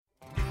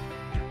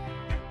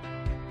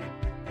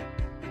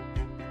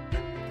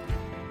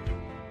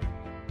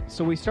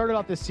So we started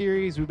off this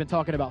series. We've been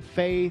talking about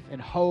faith and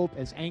hope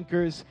as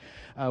anchors.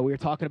 We were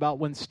talking about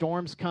when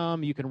storms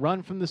come, you can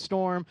run from the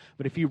storm.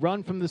 But if you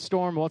run from the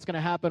storm, what's going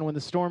to happen when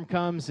the storm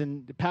comes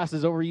and it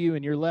passes over you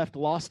and you're left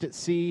lost at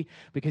sea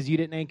because you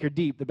didn't anchor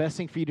deep? The best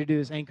thing for you to do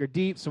is anchor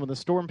deep. So when the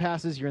storm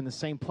passes, you're in the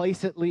same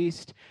place at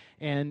least,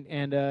 and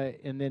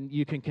then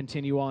you can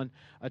continue on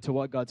to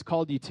what God's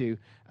called you to.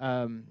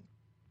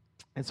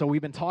 And so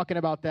we've been talking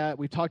about that.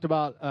 We've talked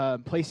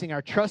about placing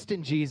our trust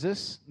in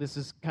Jesus. This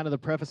is kind of the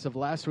preface of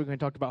last week when we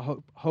talked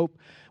about hope.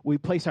 We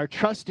place our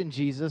trust in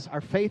Jesus. Our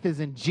faith is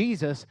in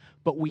Jesus,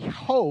 but we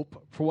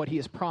hope for what he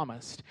has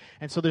promised.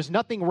 And so there's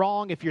nothing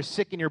wrong if you're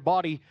sick in your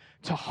body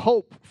to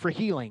hope for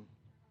healing,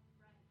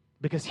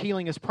 because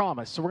healing is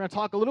promised. So we're going to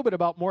talk a little bit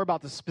more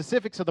about the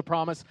specifics of the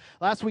promise.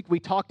 Last week we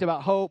talked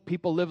about hope.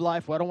 People live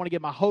life, well, I don't want to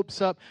get my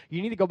hopes up.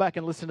 You need to go back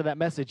and listen to that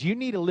message. You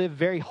need to live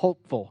very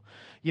hopeful.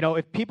 You know,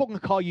 if people can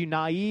call you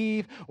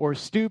naive or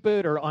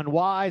stupid or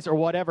unwise or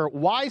whatever,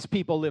 wise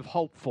people live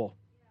hopeful.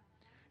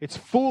 It's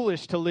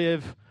foolish to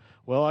live,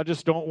 well, I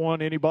just don't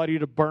want anybody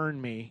to burn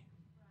me.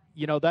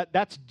 You know,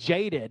 that's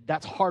jaded.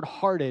 That's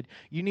hard-hearted.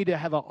 You need to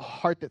have a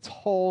heart that's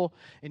whole,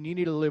 and you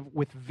need to live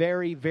with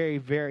very, very,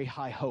 very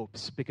high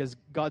hopes, because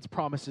God's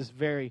promise is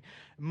very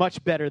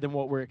much better than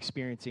what we're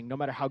experiencing, no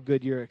matter how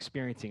good you're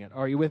experiencing it.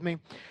 Are you with me?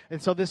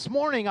 And so this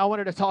morning, I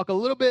wanted to talk a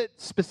little bit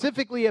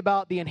specifically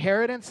about the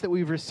inheritance that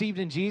we've received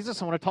in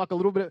Jesus. I want to talk a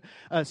little bit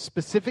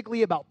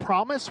specifically about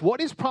promise.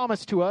 What is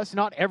promised to us?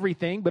 Not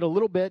everything, but a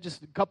little bit,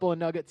 just a couple of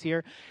nuggets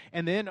here.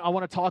 And then I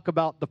want to talk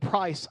about the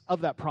price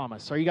of that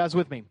promise. Are you guys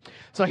with me?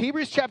 So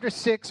Hebrews chapter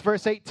 6,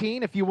 verse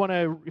 18, if you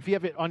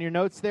have it on your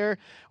notes there,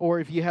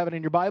 or if you have it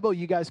in your Bible,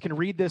 you guys can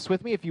read this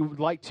with me. If you would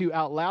like to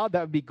out loud,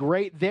 that would be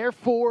great.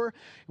 Therefore,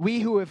 we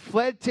who have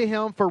fled to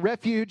him for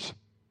refuge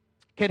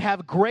can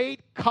have great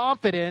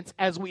confidence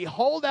as we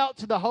hold out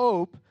to the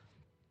hope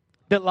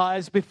that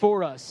lies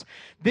before us.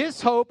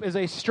 This hope is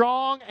a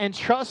strong and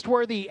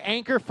trustworthy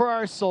anchor for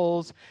our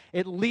souls.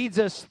 It leads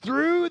us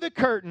through the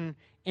curtain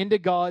into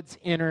God's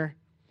inner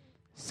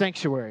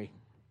sanctuary.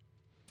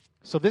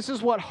 So this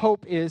is what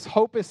hope is.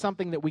 Hope is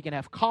something that we can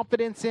have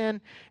confidence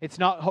in. It's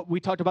not. We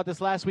talked about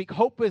this last week.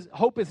 Hope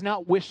is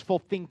not wishful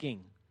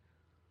thinking,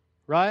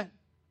 right?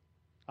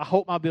 I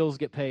hope my bills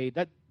get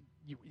paid.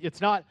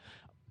 It's not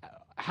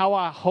how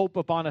I hope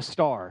upon a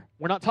star.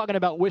 We're not talking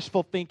about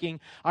wishful thinking.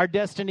 Our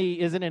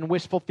destiny isn't in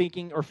wishful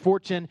thinking or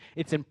fortune.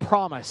 It's in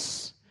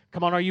promise.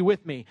 Come on, are you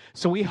with me?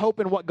 So we hope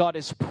in what God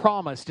has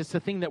promised. It's the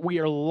thing that we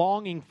are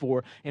longing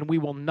for, and we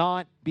will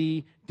not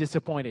be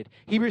disappointed.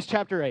 Hebrews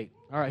chapter 8.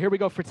 All right, here we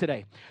go for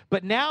today.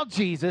 But now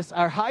Jesus,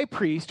 our high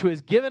priest, who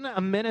has given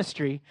a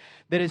ministry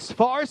that is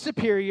far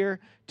superior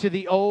to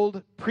the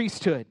old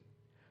priesthood,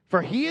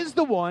 for he is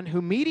the one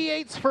who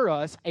mediates for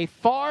us a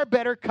far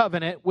better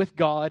covenant with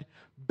God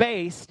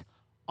based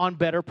on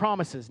better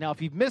promises. Now,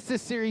 if you've missed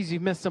this series,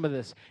 you've missed some of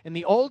this. In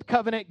the Old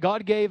Covenant,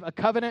 God gave a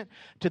covenant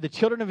to the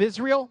children of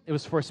Israel. It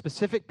was for a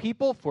specific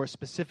people, for a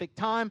specific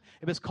time.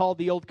 It was called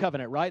the Old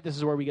Covenant, right? This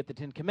is where we get the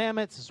Ten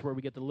Commandments. This is where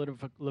we get the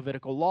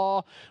Levitical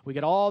law. We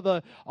get all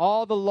the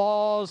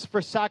laws for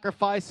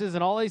sacrifices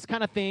and all these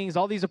kind of things,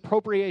 all these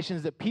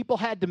appropriations that people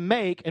had to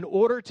make in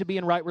order to be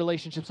in right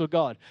relationships with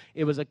God.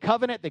 It was a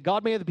covenant that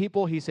God made with the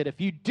people. He said,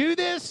 if you do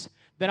this,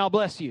 then I'll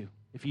bless you.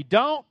 If you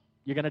don't,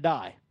 you're going to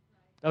die.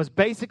 That was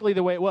basically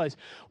the way it was.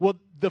 Well,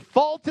 the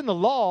fault in the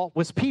law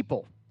was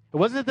people. It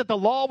wasn't that the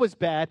law was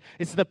bad.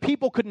 It's the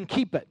people couldn't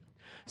keep it.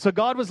 So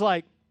God was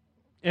like,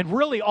 and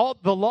really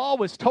the law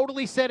was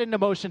totally set into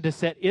motion to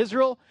set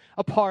Israel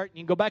apart. You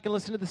can go back and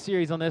listen to the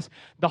series on this.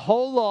 The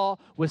whole law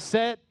was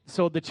set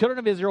so the children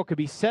of Israel could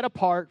be set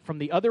apart from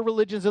the other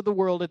religions of the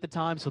world at the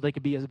time, so they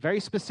could be a very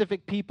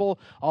specific people,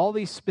 all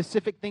these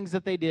specific things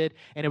that they did,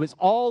 and it was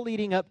all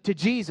leading up to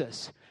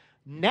Jesus.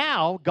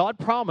 Now,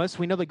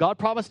 we know that God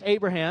promised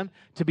Abraham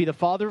to be the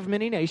father of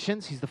many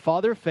nations. He's the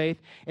father of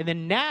faith. And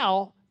then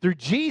now, through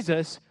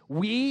Jesus,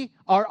 we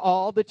are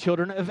all the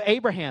children of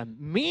Abraham,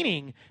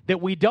 meaning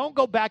that we don't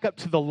go back up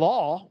to the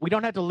law. We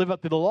don't have to live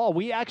up to the law.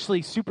 We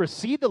actually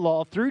supersede the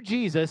law through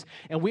Jesus,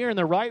 and we are in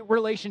the right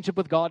relationship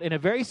with God in a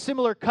very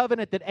similar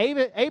covenant that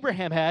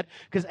Abraham had,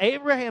 because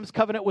Abraham's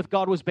covenant with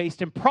God was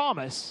based in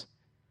promise.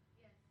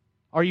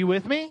 Are you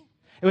with me?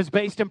 It was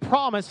based in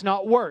promise,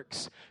 not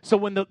works. So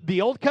when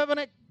the old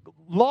covenant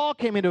law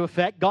came into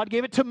effect, God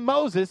gave it to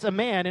Moses, a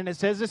man, and it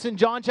says this in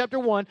John chapter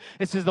 1.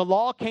 It says the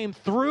law came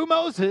through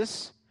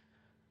Moses,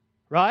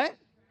 right?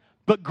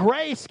 But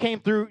grace came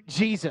through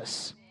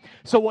Jesus.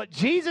 So what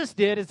Jesus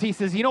did is he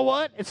says, you know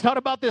what? It's not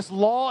about this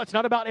law. It's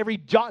not about every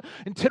jot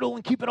and tittle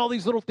and keeping all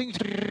these little things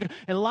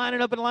and lining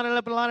up and lining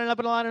up and lining up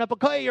and lining up.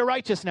 Okay, you're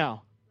righteous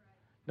now.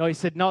 No, he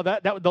said, no,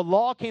 that the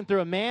law came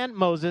through a man,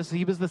 Moses.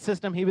 He was the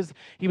system. He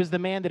was the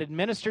man that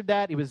administered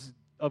that. He was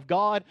of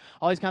God,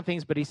 all these kind of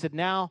things. But he said,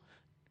 now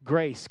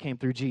grace came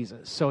through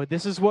Jesus. So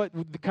this is what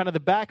kind of the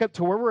backup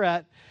to where we're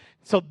at.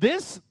 So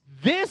this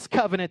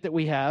covenant that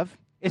we have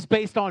is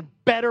based on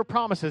better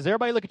promises.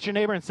 Everybody look at your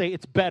neighbor and say,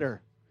 it's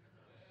better.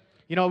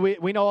 You know,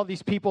 we know all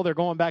these people, they're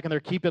going back and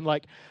they're keeping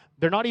like,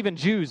 they're not even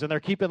Jews, and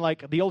they're keeping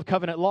like the old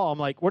covenant law. I'm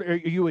like, what, are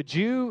you a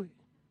Jew?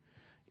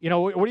 You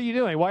know, what are you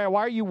doing? Why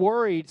are you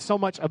worried so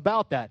much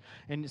about that?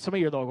 And some of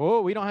you are like,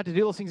 oh, we don't have to do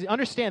those things.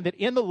 Understand that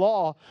in the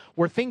law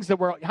were things that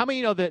were, how many of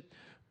you know that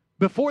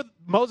before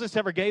Moses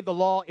ever gave the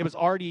law, it was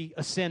already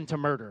a sin to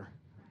murder?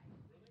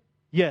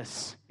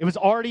 Yes, it was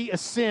already a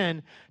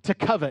sin to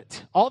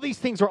covet. All these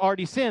things were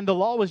already sin. The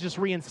law was just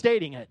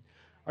reinstating it.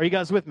 Are you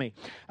guys with me?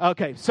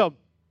 Okay, so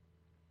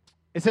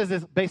it says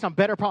this based on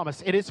better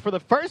promise. It is for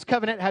the first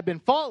covenant had been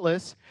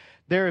faultless.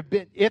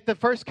 If the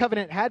first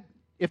covenant had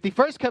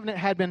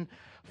been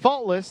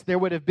faultless, there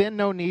would have been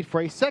no need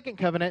for a second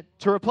covenant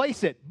to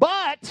replace it.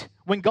 But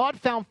when God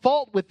found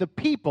fault with the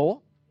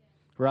people,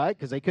 right,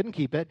 because they couldn't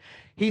keep it,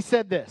 he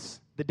said this,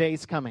 the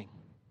day's coming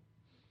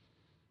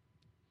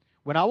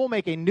when I will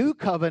make a new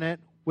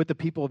covenant with the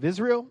people of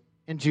Israel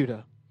and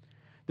Judah.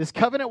 This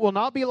covenant will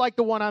not be like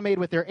the one I made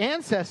with their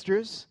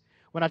ancestors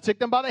when I took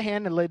them by the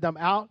hand and led them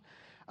out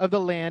of the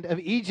land of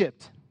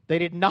Egypt. They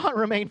did not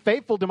remain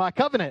faithful to my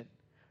covenant,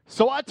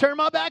 so I turned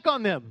my back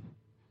on them.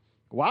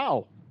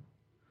 Wow.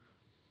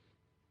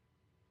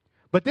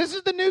 But this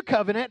is the new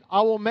covenant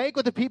I will make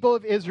with the people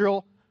of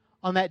Israel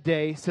on that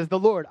day, says the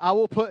Lord. I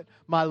will put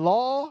my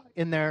law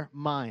in their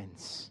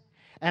minds,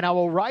 and I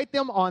will write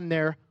them on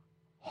their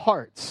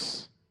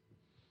hearts.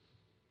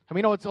 I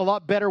mean, it's a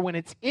lot better when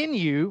it's in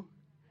you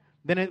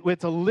than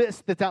it's a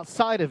list that's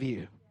outside of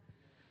you.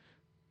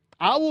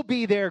 I will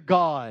be their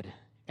God,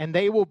 and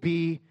they will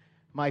be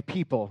my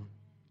people.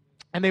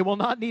 And they will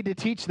not need to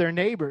teach their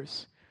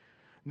neighbors,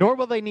 nor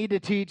will they need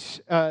to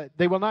teach,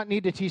 they will not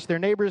need to teach their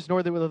neighbors,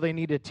 nor will they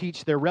need to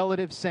teach their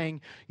relatives,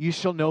 saying, you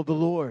shall know the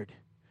Lord.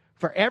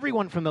 For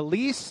everyone from the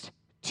least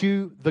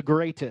to the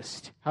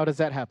greatest. How does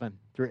that happen?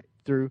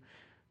 Through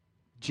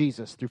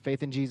Jesus, through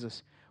faith in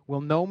Jesus.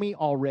 Will know me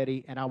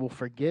already, and I will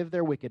forgive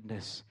their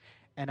wickedness,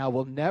 and I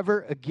will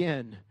never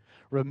again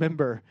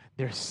remember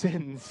their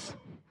sins.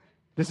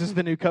 This is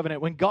the new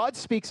covenant. When God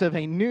speaks of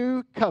a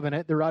new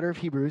covenant, the writer of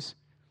Hebrews,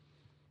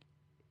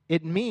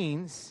 it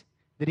means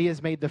that he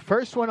has made the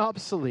first one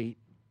obsolete,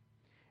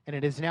 and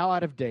it is now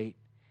out of date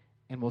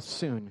and will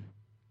soon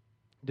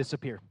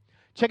disappear.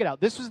 Check it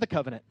out. This was the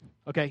covenant.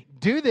 Okay,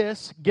 do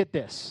this, get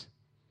this.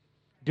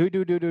 Do.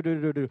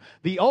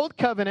 The old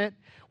covenant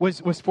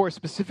was for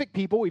specific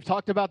people. We've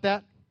talked about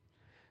that.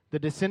 The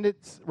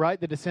descendants, right?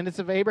 The descendants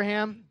of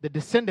Abraham.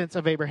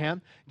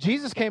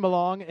 Jesus came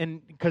along,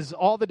 and because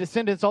all the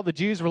descendants, all the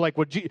Jews were like,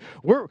 well,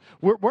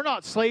 we're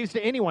not slaves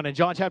to anyone. In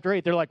John chapter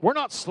 8, they're like, we're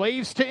not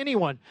slaves to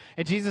anyone.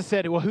 And Jesus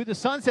said, well, who the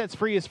Son sets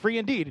free is free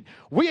indeed.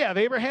 We have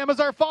Abraham as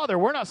our father.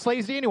 We're not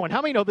slaves to anyone.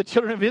 How many know the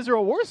children of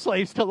Israel were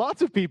slaves to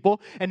lots of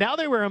people, and now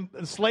they were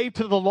enslaved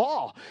to the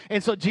law?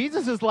 And so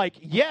Jesus is like,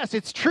 yes,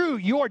 it's true.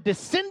 You are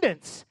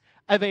descendants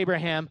of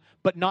Abraham,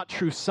 but not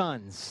true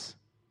sons.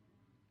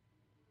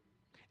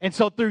 And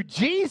so through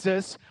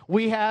Jesus,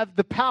 we have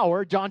the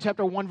power. John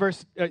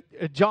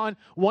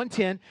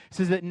 1:10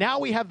 says that now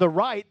we have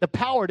the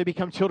power to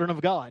become children of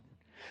God.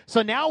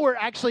 So now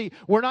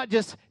we're not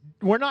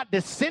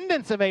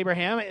descendants of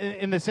Abraham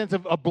in the sense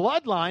of a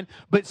bloodline,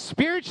 but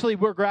spiritually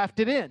we're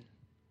grafted in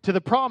to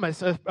the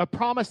promise, a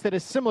promise that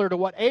is similar to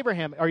what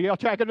Abraham, are you all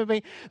tracking with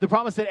me? The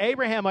promise that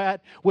Abraham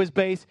had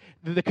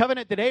the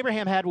covenant that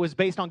Abraham had was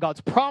based on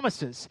God's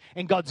promises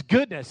and God's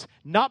goodness,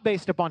 not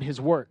based upon his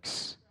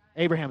works.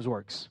 Abraham's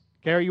works.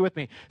 Okay, are you with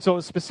me? So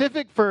it's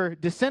specific for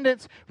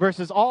descendants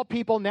versus all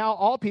people. Now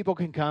all people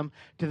can come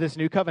to this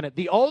new covenant.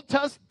 The Old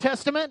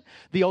Testament,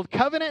 the Old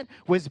Covenant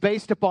was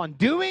based upon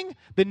doing.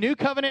 The New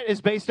Covenant is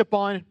based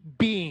upon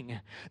being.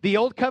 The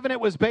Old Covenant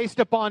was based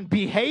upon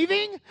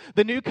behaving.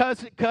 The New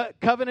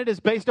Covenant is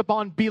based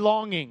upon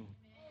belonging.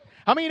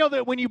 How many know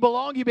that when you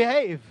belong, you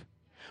behave?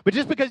 But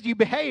just because you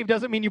behave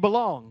doesn't mean you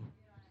belong.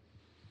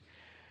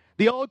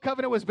 The Old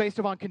Covenant was based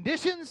upon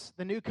conditions.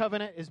 The New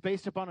Covenant is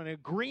based upon an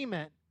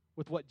agreement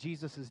with what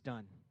Jesus has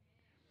done.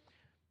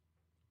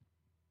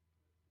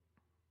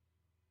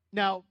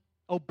 Now,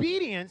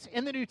 obedience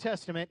in the New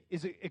Testament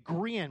is an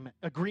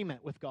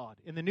agreement with God.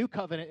 In the New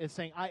Covenant is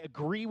saying, I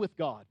agree with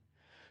God.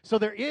 So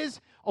there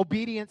is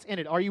obedience in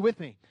it. Are you with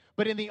me?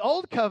 But in the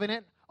Old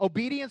Covenant,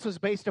 obedience was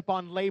based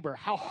upon labor.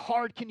 How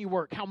hard can you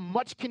work? How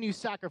much can you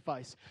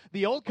sacrifice?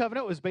 The Old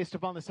Covenant was based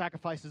upon the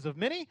sacrifices of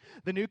many.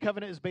 The New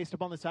Covenant is based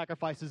upon the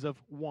sacrifices of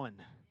one.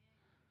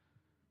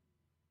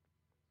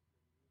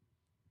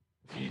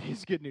 It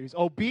is good news.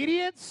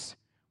 Obedience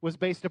was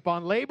based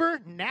upon labor.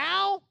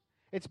 Now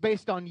it's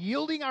based on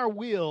yielding our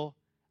will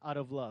out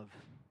of love.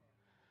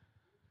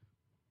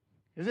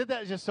 Isn't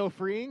that just so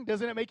freeing?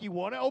 Doesn't it make you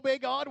want to obey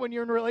God when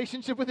you're in a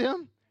relationship with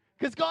Him?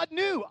 Because God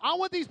knew, I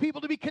want these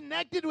people to be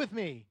connected with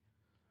me.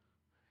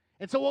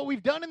 And so what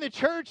we've done in the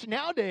church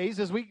nowadays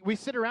is we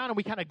sit around and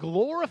we kind of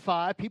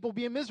glorify people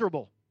being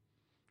miserable.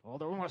 Oh,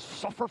 they want to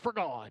suffer for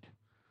God.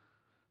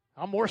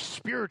 I'm more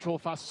spiritual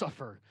if I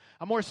suffer.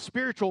 I'm more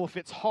spiritual if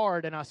it's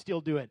hard and I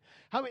still do it.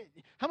 How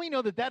many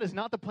know that that is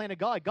not the plan of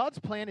God? God's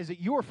plan is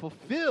that you are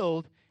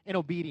fulfilled in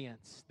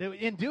obedience. That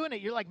in doing it,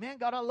 you're like, man,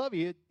 God, I love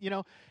you.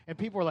 And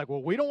people are like,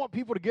 well, we don't want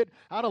people to get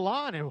out of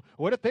line. And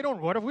what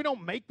if we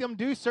don't make them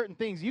do certain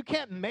things? You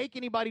can't make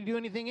anybody do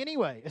anything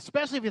anyway,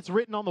 especially if it's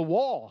written on the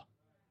wall.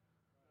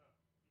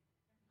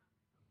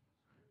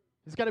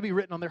 It's got to be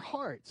written on their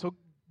heart. So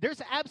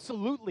there's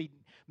absolutely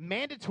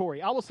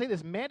mandatory, I will say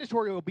this,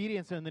 mandatory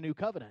obedience in the new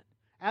covenant.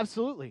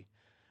 Absolutely.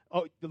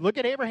 Oh, look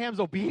at Abraham's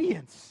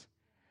obedience.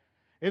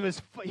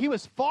 He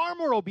was far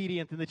more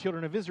obedient than the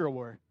children of Israel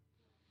were.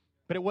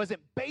 But it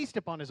wasn't based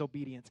upon his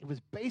obedience. It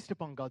was based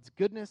upon God's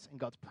goodness and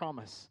God's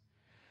promise.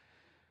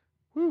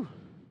 Whew.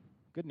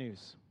 Good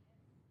news.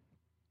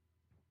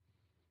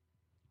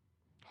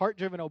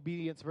 Heart-driven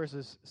obedience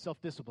versus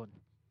self-discipline.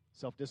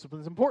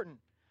 Self-discipline is important.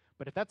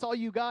 But if that's all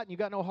you got and you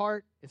got no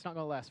heart, it's not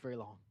going to last very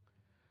long.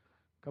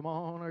 Come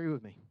on, are you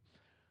with me?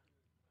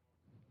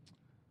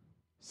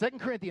 2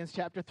 Corinthians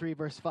chapter 3,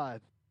 verse 5.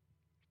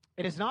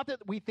 It is not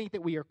that we think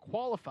that we are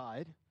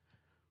qualified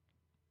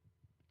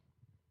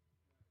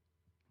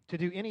to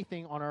do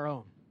anything on our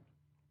own.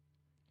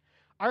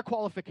 Our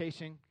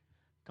qualification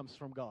comes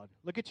from God.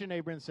 Look at your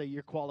neighbor and say,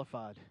 you're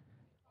qualified.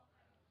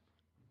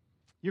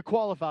 You're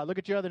qualified. Look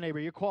at your other neighbor.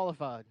 You're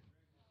qualified.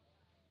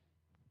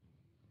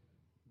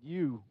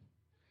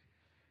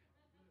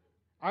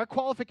 Our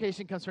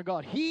qualification comes from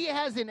God. He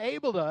has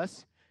enabled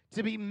us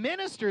to be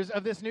ministers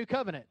of this new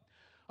covenant.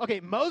 Okay,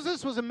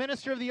 Moses was a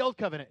minister of the old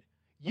covenant.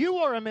 You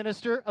are a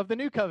minister of the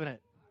new covenant.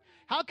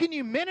 How can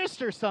you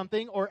minister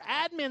something or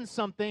admin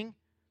something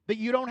that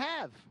you don't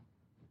have?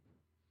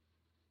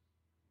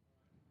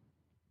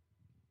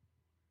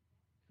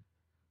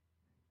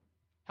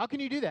 How can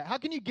you do that? How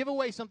can you give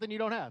away something you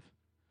don't have?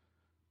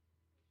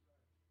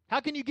 How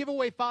can you give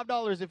away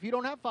 $5 if you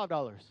don't have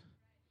 $5?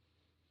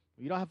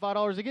 You don't have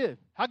 $5 to give.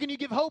 How can you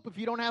give hope if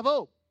you don't have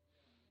hope?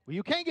 Well,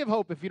 you can't give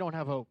hope if you don't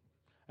have hope.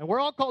 And we're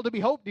all called to be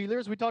hope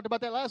dealers. We talked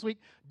about that last week.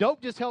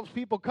 Dope just helps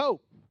people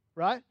cope,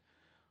 right?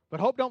 But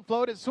hope don't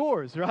float, it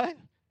soars, right?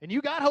 And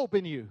you got hope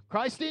in you.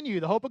 Christ in you,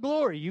 the hope of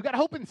glory. You got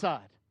hope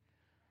inside.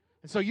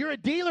 And so you're a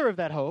dealer of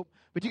that hope,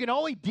 but you can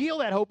only deal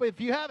that hope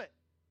if you have it.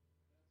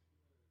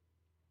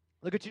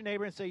 Look at your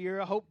neighbor and say, you're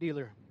a hope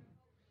dealer.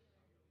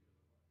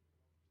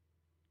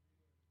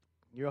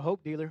 You're a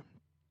hope dealer.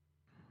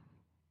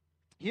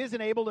 He has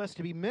enabled us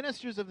to be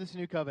ministers of this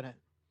new covenant.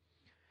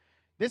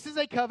 This is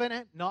a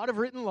covenant not of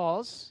written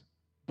laws,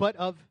 but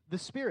of the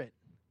Spirit.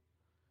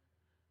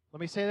 Let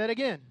me say that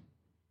again.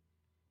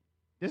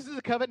 This is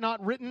a covenant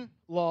not written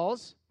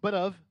laws, but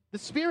of the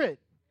Spirit.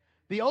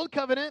 The old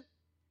covenant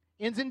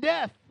ends in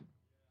death.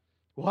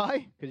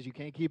 Why? Because you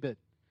can't keep it.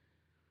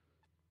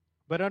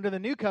 But under the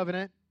new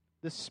covenant,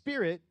 the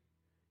Spirit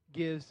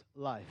gives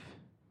life.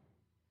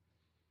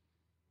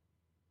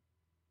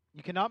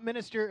 You cannot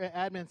minister or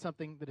admin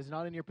something that is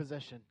not in your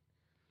possession.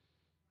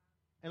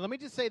 And let me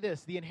just say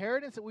this. The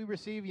inheritance that we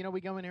receive,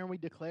 we go in here and we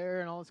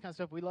declare and all this kind of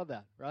stuff. We love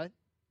that, right?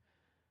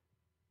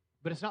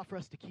 But it's not for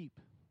us to keep.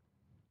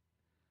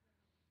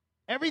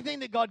 Everything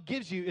that God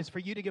gives you is for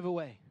you to give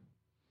away.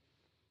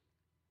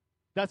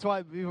 That's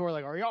why people are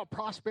like, are y'all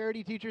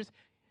prosperity teachers?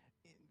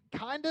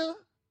 Kind of.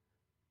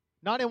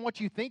 Not in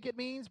what you think it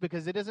means,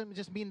 because it doesn't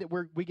just mean that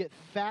we get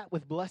fat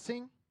with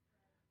blessing.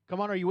 Come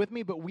on, are you with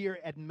me? But we are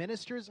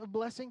administrators of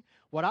blessing.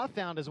 What I've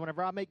found is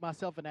whenever I make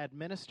myself an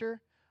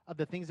administrator of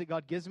the things that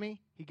God gives me,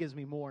 He gives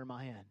me more in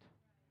my hand.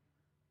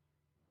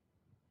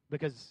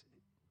 Because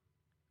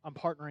I'm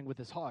partnering with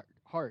His heart.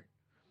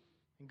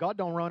 And God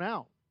don't run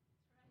out.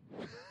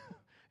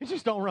 It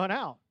just don't run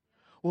out.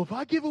 Well, if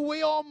I give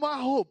away all my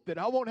hope, then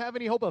I won't have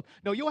any hope of.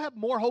 No, you'll have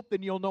more hope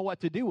than you'll know what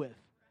to do with.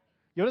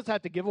 You'll just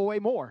have to give away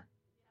more.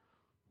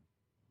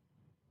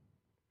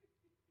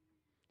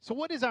 So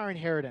what is our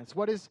inheritance?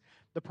 What is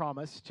the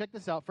promise? Check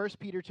this out. 1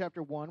 Peter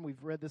chapter 1.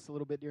 We've read this a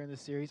little bit during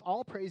this series.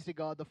 All praise to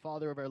God, the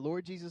Father of our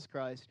Lord Jesus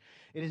Christ.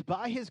 It is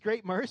by His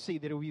great mercy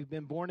that we've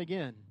been born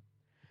again.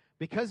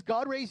 Because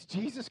God raised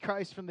Jesus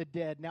Christ from the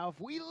dead. Now, if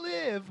we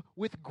live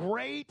with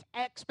great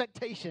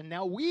expectation.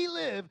 We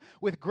live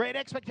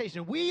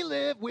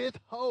with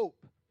hope.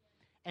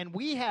 And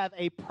we have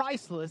a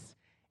priceless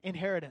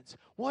inheritance.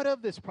 What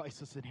of this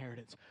priceless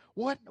inheritance?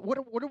 What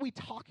are we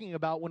talking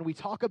about when we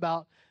talk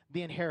about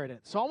the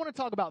inheritance? So I want to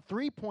talk about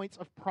 3 points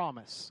of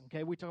promise.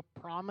 Okay, we talk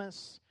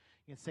promise.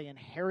 You can say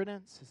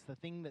inheritance is the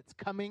thing that's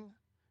coming.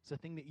 It's the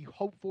thing that you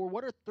hope for.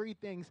 What are 3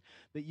 things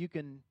that you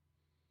can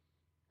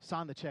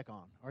sign the check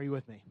on? Are you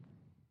with me?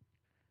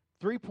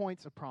 3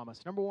 points of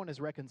promise. Number 1 is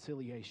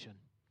reconciliation.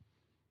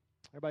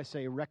 Everybody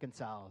say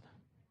reconciled.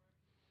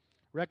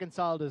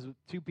 Reconciled is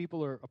 2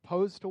 people are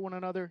opposed to one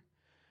another,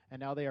 and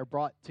now they are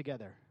brought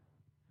together.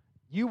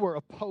 You were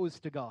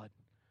opposed to God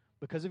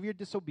because of your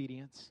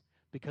disobedience,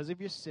 because of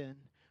your sin,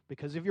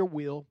 because of your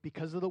will,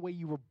 because of the way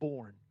you were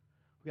born.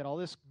 We got all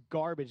this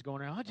garbage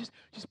going around.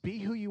 Just be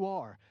who you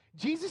are.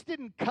 Jesus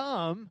didn't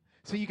come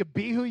so you could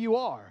be who you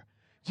are.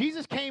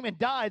 Jesus came and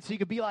died so you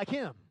could be like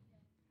Him.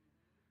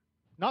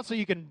 Not so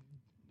you can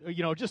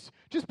just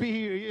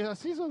be,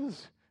 see some of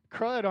this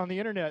crud on the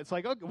internet. It's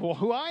like, okay, well,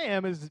 who I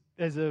am is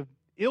as a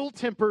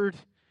ill-tempered,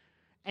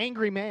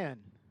 angry man.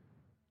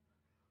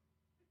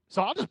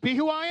 So I'll just be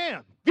who I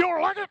am. You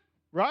don't like it,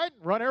 right?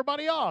 Run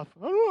everybody off.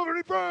 I don't have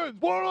any friends.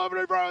 Why don't I have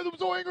any friends? I'm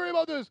so angry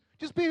about this.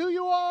 Just be who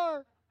you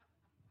are.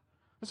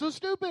 It's so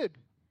stupid.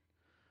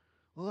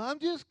 Well, I'm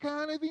just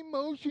kind of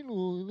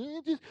emotional.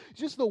 It's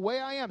just the way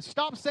I am.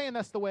 Stop saying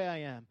that's the way I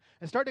am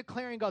and start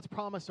declaring God's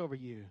promise over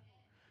you.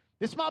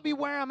 This might be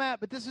where I'm at,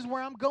 but this is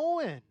where I'm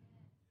going.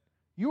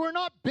 You are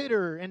not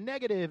bitter and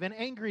negative and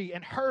angry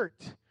and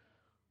hurt.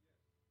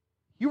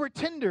 You are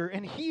tender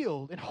and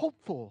healed and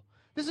hopeful.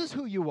 This is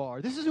who you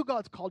are. This is who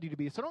God's called you to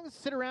be. So don't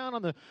sit around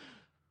on the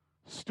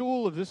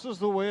stool of this is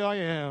the way I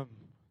am.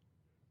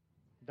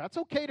 That's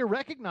okay to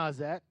recognize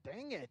that.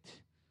 Dang it.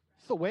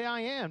 It's the way I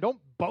am. Don't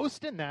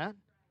boast in that.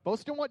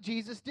 Boast in what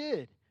Jesus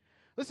did.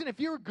 Listen, if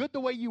you were good the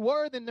way you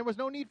were, then there was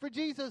no need for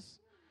Jesus.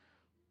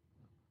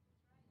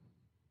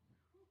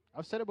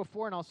 I've said it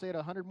before, and I'll say it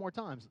 100 more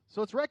times.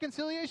 So it's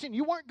reconciliation.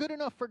 You weren't good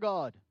enough for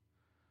God.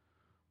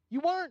 You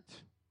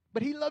weren't.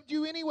 But He loved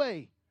you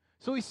anyway.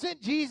 So He sent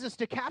Jesus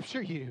to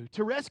capture you,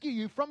 to rescue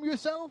you from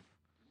yourself.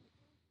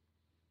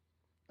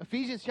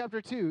 Ephesians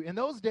chapter 2. In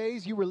those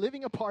days, you were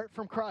living apart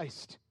from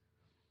Christ.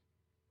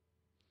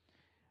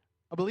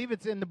 I believe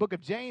it's in the book of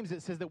James.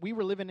 It says that we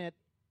were living at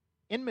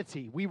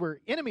enmity. We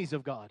were enemies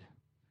of God.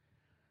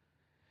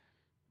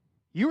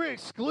 You were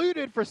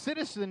excluded for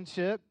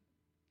citizenship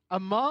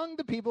among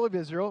the people of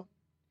Israel,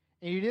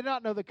 and you did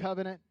not know the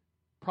covenant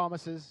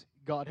promises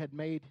God had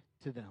made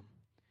to them.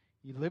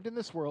 You lived in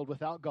this world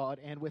without God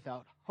and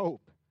without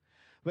hope.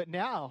 But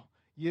now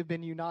you've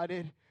been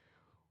united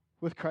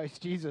with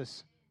Christ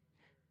Jesus.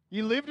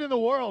 You lived in the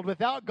world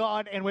without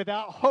God and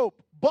without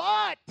hope.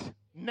 But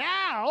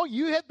now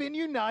you have been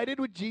united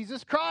with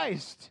Jesus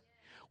Christ.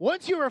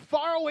 Once you were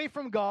far away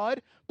from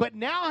God, but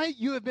now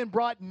you have been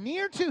brought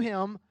near to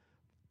Him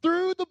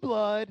through the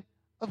blood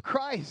of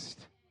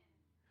Christ.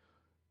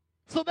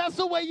 So that's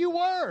the way you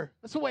were.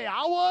 That's the way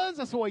I was.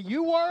 That's the way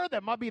you were.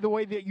 That might be the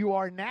way that you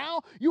are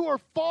now. You are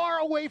far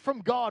away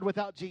from God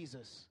without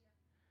Jesus.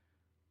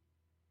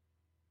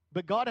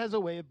 But God has a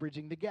way of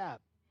bridging the gap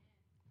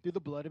through the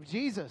blood of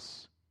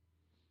Jesus.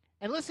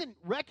 And listen,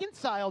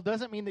 reconcile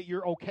doesn't mean that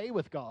you're okay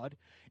with God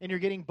and you're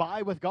getting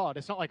by with God.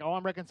 It's not like, oh,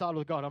 I'm reconciled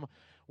with God.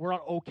 We're on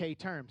okay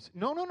terms.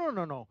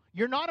 No.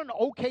 You're not on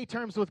okay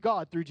terms with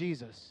God through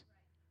Jesus.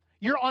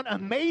 You're on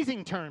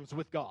amazing terms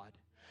with God.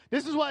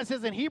 This is why it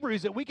says in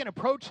Hebrews that we can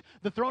approach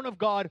the throne of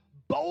God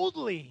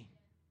boldly.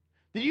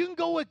 That you can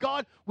go with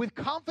God with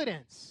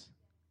confidence.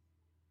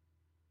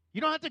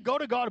 You don't have to go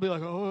to God and be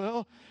like,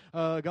 oh,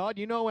 well, God,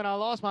 you know when I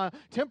lost my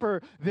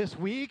temper this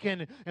week,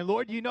 and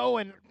Lord, you know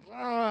when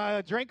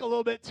I drank a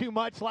little bit too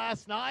much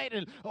last night,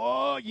 and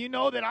oh, you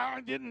know that I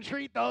didn't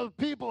treat those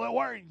people at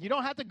work. You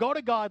don't have to go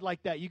to God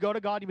like that. You go to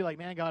God and you be like,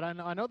 man, God,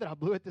 I know that I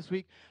blew it this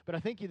week, but I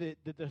thank you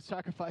that the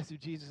sacrifice of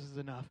Jesus is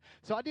enough.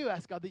 So I do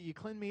ask, God, that you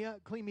clean me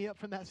up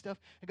from that stuff,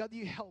 and God, that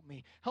you help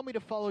me to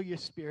follow your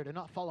spirit and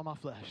not follow my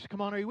flesh.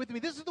 Come on, are you with me?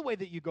 This is the way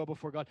that you go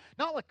before God.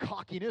 Not like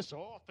cockiness,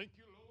 oh, thank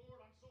you, Lord,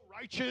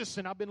 righteous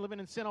and I've been living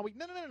in sin all week.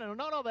 No,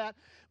 not all that.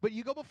 But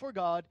you go before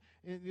God.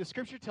 The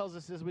scripture tells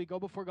us as we go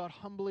before God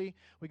humbly,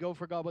 we go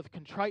before God with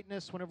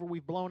contriteness whenever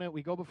we've blown it.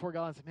 We go before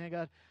God and say, man,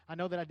 God, I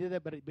know that I did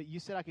that, but you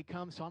said I could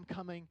come, so I'm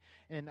coming.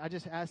 And I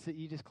just ask that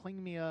you just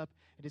clean me up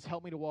and just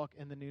help me to walk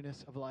in the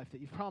newness of life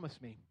that you've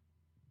promised me.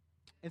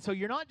 And so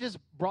you're not just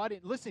brought in.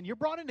 Listen, you're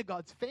brought into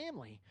God's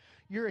family.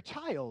 You're a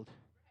child.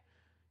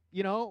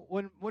 You know,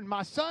 when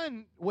my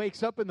son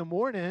wakes up in the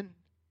morning,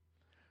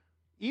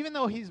 even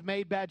though he's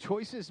made bad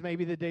choices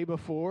maybe the day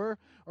before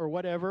or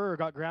whatever, or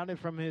got grounded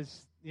from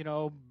his,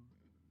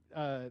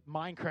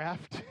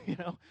 Minecraft,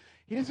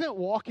 he doesn't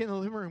walk in the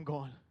living room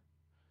going,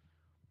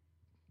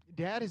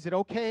 Dad, is it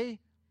okay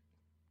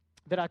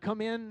that I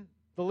come in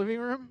the living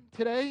room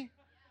today?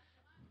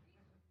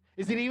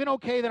 Is it even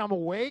okay that I'm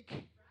awake?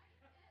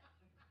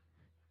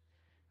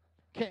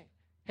 Okay.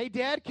 Hey,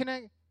 Dad, can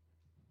I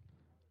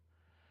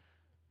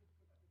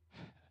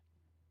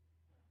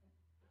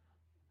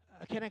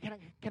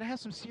have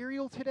some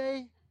cereal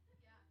today?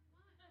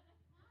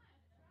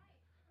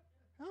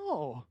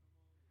 No.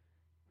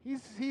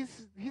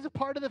 He's a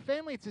part of the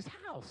family. It's his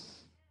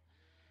house.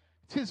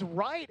 It's his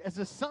right as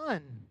a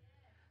son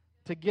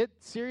to get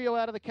cereal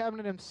out of the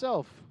cabinet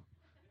himself.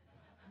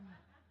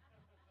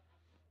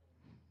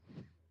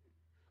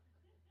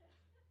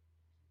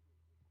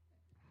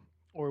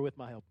 Or with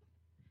my help.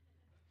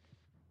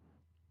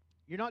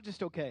 You're not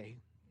just okay.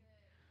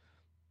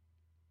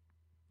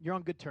 You're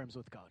on good terms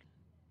with God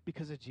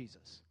because of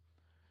Jesus.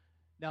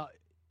 Now,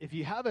 if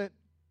you haven't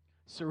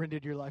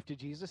surrendered your life to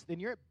Jesus, then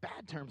you're at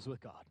bad terms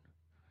with God.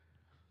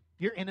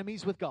 You're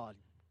enemies with God.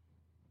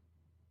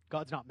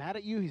 God's not mad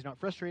at you. He's not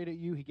frustrated at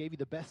you. He gave you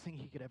the best thing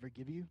He could ever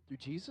give you through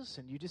Jesus,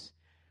 and you just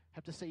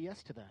have to say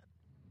yes to that.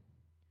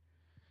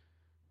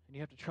 And you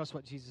have to trust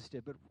what Jesus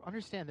did. But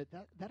understand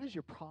that is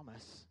your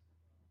promise.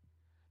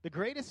 The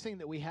greatest thing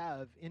that we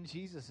have in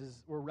Jesus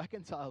is we're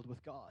reconciled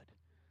with God.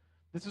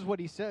 This is what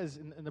he says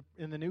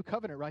in the new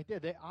covenant right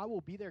there. I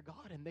will be their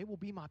God and they will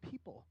be my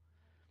people.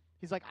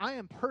 He's like, I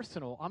am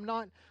personal. I'm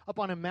not up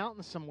on a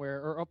mountain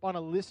somewhere or up on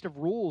a list of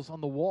rules on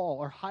the wall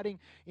or hiding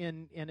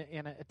in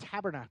a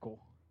tabernacle.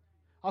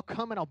 I'll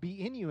come and I'll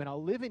be in you and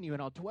I'll live in you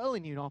and I'll dwell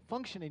in you and I'll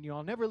function in you.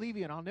 I'll never leave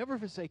you and I'll never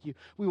forsake you.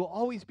 We will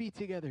always be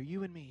together,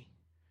 you and me.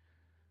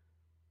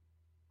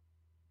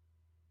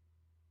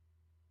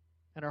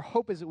 And our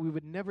hope is that we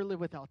would never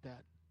live without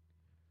that.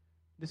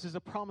 This is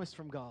a promise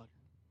from God.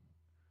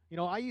 You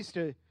know, I used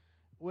to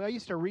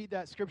read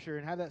that scripture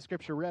and have that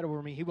scripture read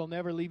over me. He will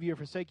never leave you or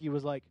forsake you.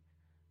 Was like,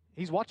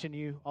 he's watching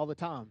you all the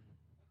time.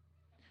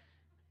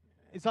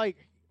 It's like,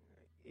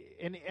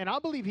 and I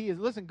believe he is.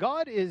 Listen,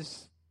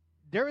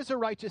 there is a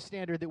righteous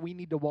standard that we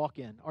need to walk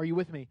in. Are you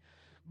with me?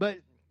 But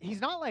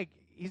he's not like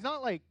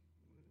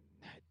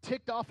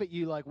ticked off at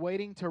you, like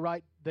waiting to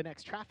write the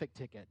next traffic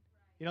ticket.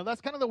 You know,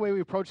 that's kind of the way we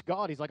approach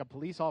God. He's like a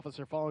police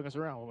officer following us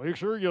around. Well, make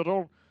sure you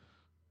don't.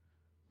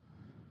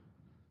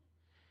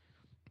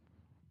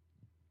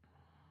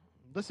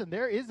 Listen,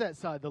 there is that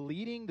side, the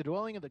leading, the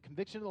dwelling of the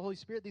conviction of the Holy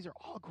Spirit. These are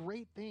all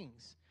great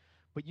things.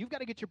 But you've got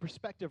to get your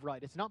perspective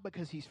right. It's not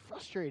because he's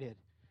frustrated.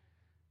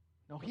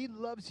 No, he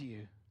loves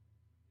you.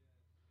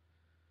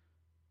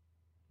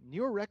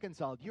 You're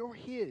reconciled. You're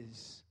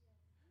his.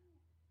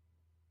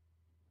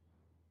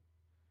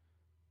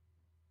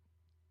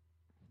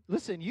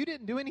 Listen, you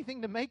didn't do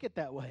anything to make it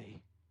that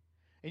way.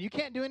 And you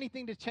can't do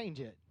anything to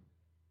change it.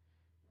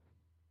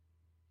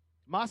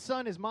 My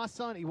son is my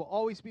son. He will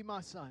always be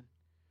my son.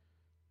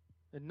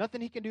 There's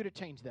nothing he can do to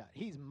change that.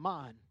 He's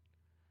mine.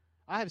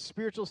 I have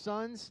spiritual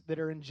sons that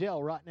are in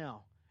jail right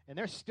now. And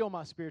they're still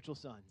my spiritual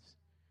sons.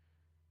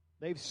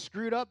 They've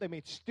screwed up. They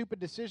made stupid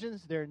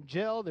decisions. They're in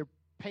jail. They're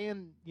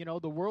paying,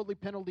 the worldly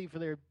penalty for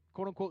their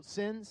quote-unquote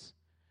sins.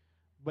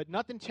 But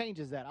nothing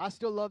changes that. I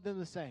still love them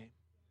the same.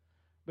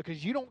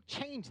 Because you don't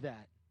change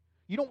that.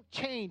 You don't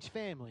change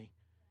family.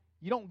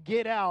 You don't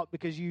get out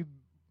because you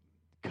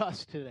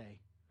cussed today.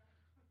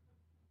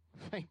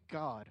 Thank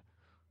God.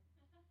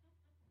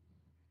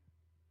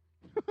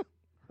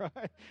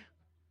 Right?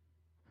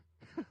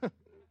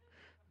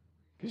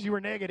 Because you were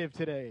negative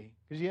today.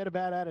 Because you had a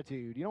bad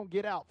attitude. You don't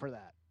get out for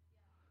that.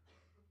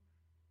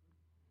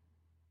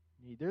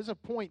 There's a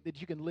point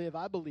that you can live,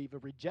 I believe,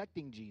 of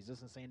rejecting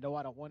Jesus and saying, no,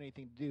 I don't want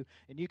anything to do,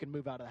 and you can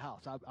move out of the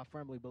house. I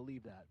firmly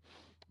believe that.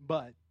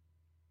 But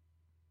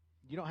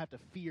you don't have to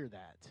fear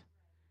that.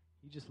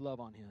 You just love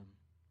on him.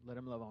 Let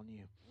him love on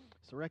you.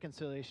 So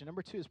reconciliation.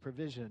 Number 2 is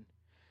provision.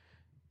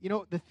 You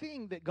know, the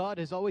thing that God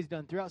has always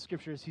done throughout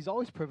Scripture is he's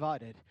always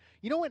provided.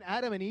 You know when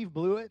Adam and Eve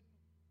blew it?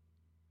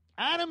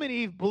 Adam and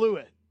Eve blew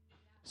it.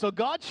 So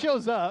God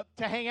shows up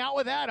to hang out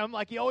with Adam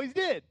like he always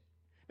did.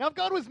 Now, if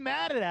God was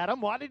mad at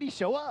Adam, why did he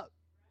show up?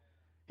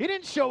 He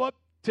didn't show up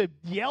to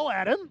yell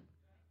at him.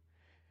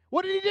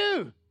 What did he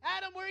do?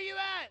 Adam, where are you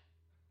at?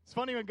 It's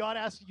funny when God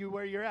asks you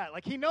where you're at.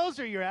 Like, he knows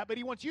where you're at, but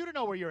he wants you to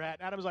know where you're at.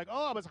 And Adam's like,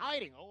 oh, I was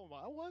hiding. Oh,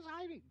 I was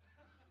hiding.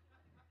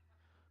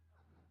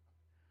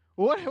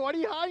 What are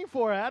you hiding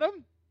for,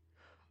 Adam?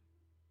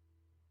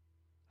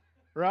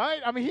 Right?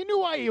 I mean, he knew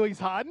why he was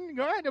hiding,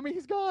 right? I mean,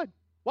 he's God.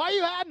 Why are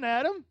you hiding,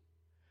 Adam?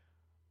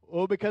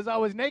 Oh, because I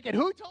was naked.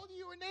 Who told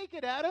you were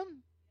naked,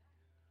 Adam?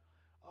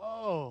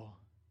 Oh.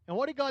 And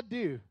what did God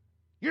do?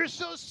 You're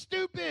so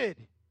stupid.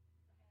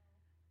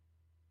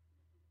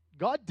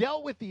 God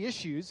dealt with the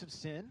issues of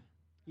sin.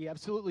 He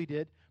absolutely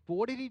did. But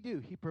what did he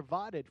do? He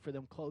provided for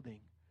them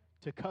clothing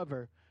to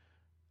cover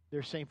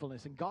their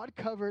shamefulness. And God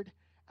covered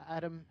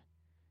Adam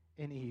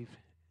and Eve,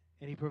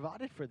 and he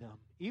provided for them,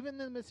 even in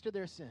the midst of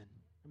their sin.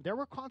 There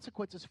were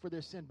consequences for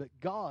their sin, but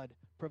God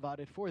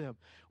provided for them.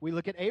 We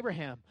look at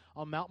Abraham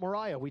on Mount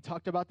Moriah. We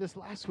talked about this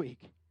last week.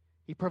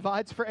 He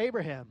provides for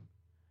Abraham,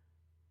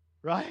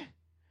 right?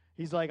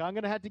 He's like, I'm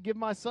going to have to give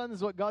my son. This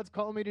is what God's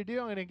calling me to do.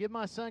 I'm going to give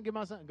my son.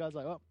 And God's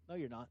like, oh, no,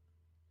 you're not.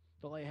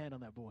 Don't lay a hand on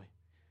that boy.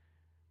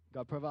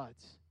 God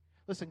provides.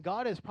 Listen,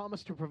 God has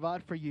promised to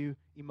provide for you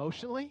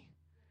emotionally,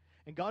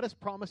 and God has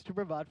promised to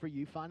provide for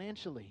you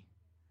financially.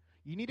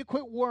 You need to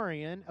quit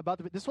worrying about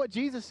this is what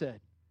Jesus said,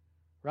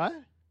 right?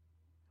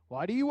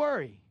 Why do you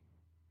worry?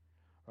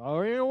 Why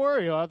are you going to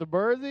worry about the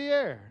birds of the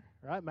air,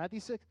 right? Matthew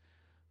 6.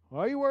 Why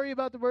are you worried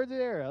about the birds of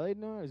the air?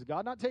 Does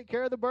God not take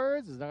care of the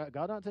birds? Does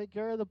God not take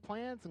care of the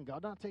plants? And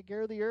God not take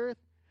care of the earth?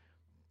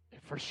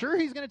 For sure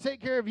he's going to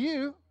take care of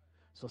you.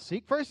 So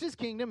seek first his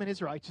kingdom and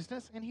his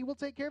righteousness, and he will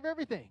take care of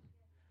everything.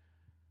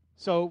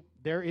 So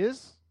there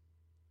is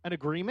an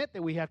agreement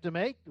that we have to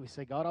make. We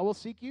say, God, I will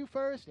seek you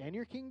first and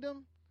your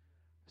kingdom,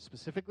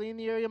 specifically in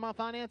the area of my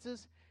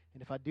finances.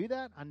 And if I do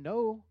that, I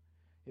know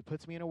it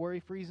puts me in a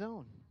worry-free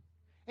zone.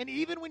 And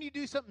even when you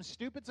do something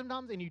stupid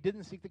sometimes and you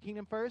didn't seek the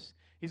kingdom first,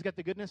 he's got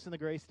the goodness and the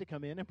grace to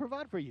come in and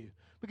provide for you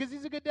because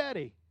he's a good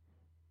daddy.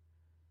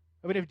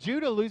 I mean, if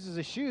Judah loses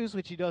his shoes,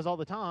 which he does all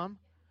the time,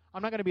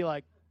 I'm not going to be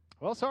like,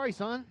 well, sorry,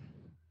 son.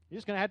 You're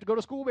just going to have to go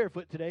to school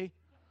barefoot today,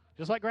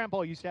 just like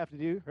Grandpa used to have to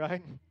do,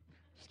 right?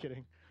 Just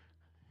kidding.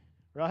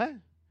 Right?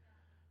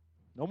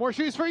 No more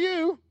shoes for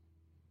you.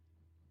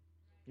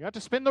 You have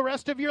to spend the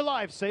rest of your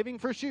life saving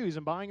for shoes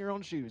and buying your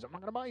own shoes. I'm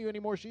not going to buy you any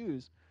more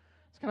shoes.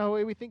 It's kind of the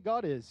way we think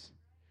God is.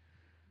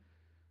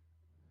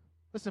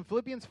 Listen,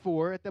 Philippians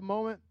 4, at the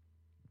moment,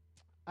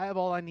 I have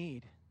all I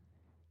need.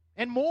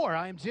 And more,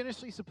 I am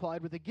generously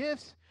supplied with the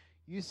gifts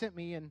you sent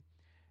me in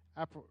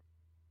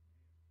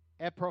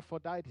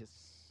Epaphroditus.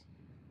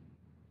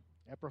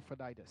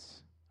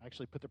 Epaphroditus. I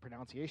actually put the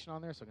pronunciation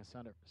on there so I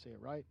can say it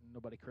right. And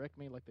nobody correct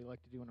me like they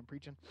like to do when I'm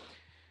preaching.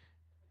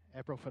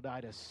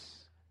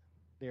 Epaphroditus.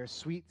 They are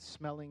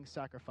sweet-smelling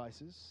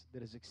sacrifices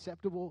that is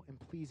acceptable and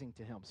pleasing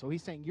to him. So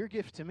he's saying, your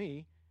gift to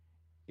me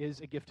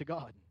is a gift to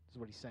God, is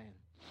what he's saying.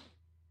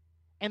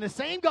 And the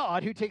same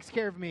God who takes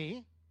care of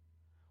me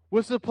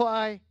will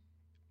supply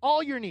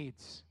all your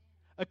needs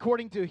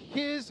according to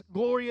his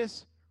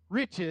glorious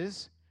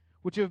riches,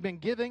 which have been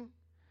given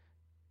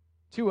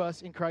to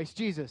us in Christ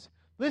Jesus.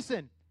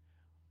 Listen,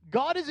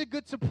 God is a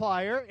good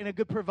supplier and a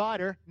good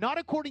provider, not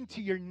according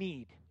to your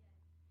need.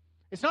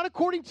 It's not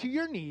according to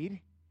your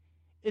need.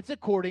 It's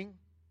according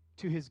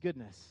to his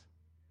goodness.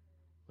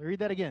 Let me read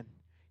that again.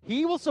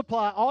 He will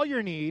supply all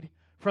your need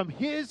from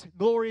his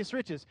glorious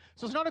riches.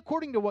 So it's not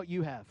according to what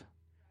you have.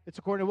 It's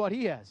according to what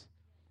he has.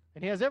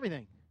 And he has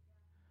everything.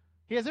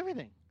 He has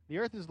everything. The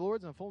earth is the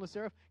Lord's and the fullness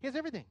thereof. He has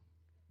everything.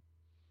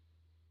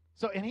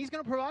 So, and he's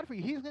going to provide for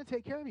you. He's going to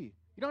take care of you.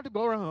 You don't have to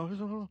go around, I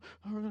don't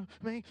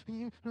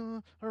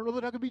know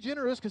that I could be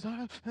generous because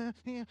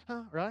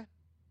right?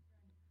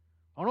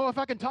 I don't know if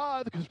I can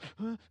tithe because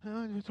I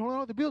don't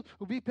know if the bills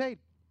will be paid.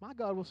 My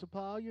God will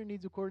supply all your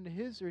needs according to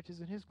his riches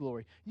and his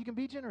glory. You can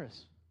be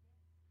generous.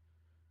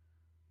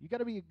 You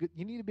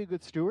need to be a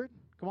good steward.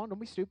 Come on, don't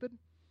be stupid.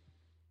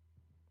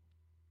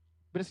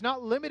 But it's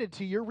not limited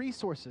to your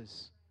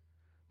resources.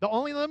 The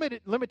only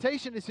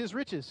limitation is his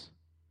riches.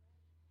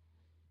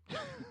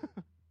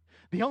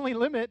 The only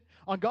limit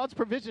on God's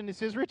provision is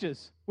his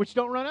riches, which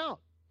don't run out.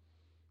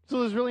 So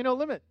there's really no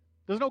limit.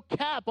 There's no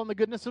cap on the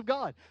goodness of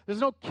God. There's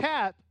no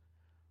cap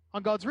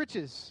on God's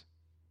riches.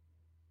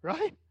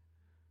 Right?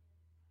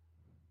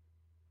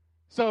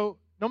 So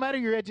no matter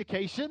your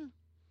education,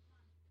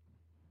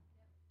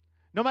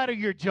 no matter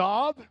your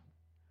job,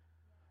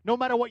 no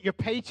matter what your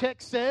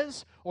paycheck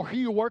says or who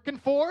you're working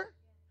for,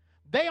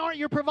 they aren't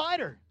your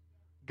provider.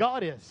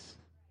 God is.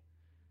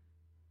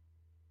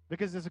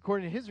 Because it's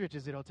according to his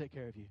riches that he'll take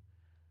care of you.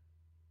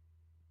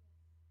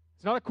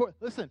 It's not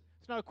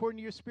it's not according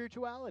to your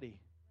spirituality.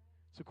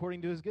 It's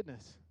according to his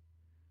goodness.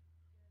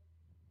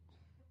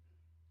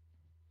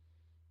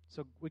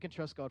 So we can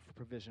trust God for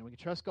provision. We can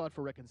trust God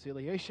for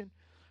reconciliation.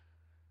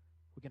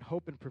 We can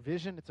hope in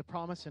provision. It's a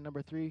promise. And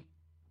number 3,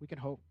 we can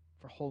hope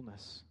for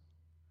wholeness.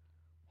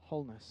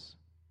 Wholeness.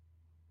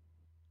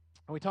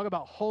 When we talk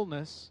about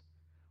wholeness,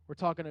 we're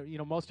talking,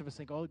 most of us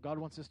think, oh, God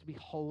wants us to be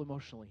whole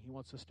emotionally. He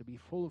wants us to be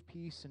full of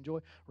peace and joy,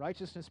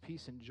 righteousness,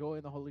 peace, and joy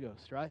in the Holy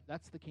Ghost, right?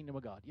 That's the kingdom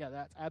of God. Yeah,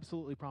 that's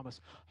absolutely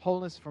promised.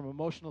 Wholeness from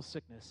emotional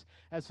sickness.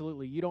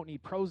 Absolutely. You don't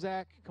need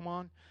Prozac, come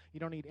on. You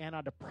don't need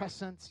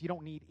antidepressants. You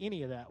don't need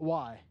any of that.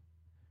 Why?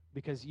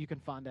 Because you can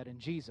find that in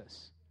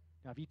Jesus.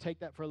 Now, if you take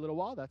that for a little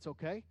while, that's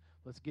okay.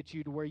 Let's get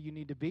you to where you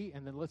need to be,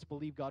 and then let's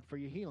believe God for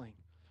your healing.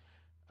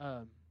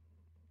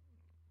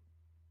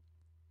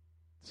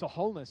 So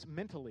wholeness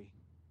mentally,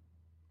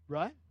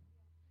 right?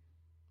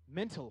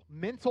 Mental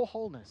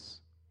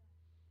wholeness.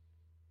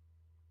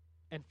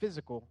 And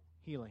physical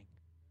healing.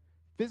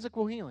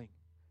 Physical healing.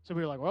 So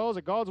we're like, well, is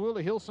it God's will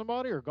to heal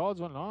somebody or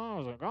God's will?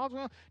 No, is it God's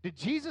will? Did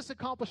Jesus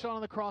accomplish it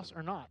on the cross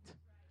or not?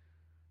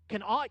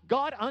 Can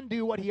God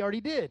undo what he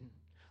already did?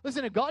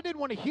 Listen, if God didn't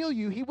want to heal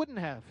you, he wouldn't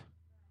have.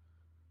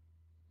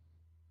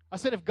 I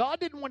said, if God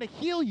didn't want to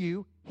heal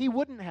you, he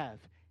wouldn't have.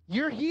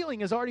 Your healing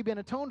has already been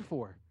atoned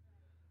for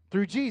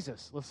through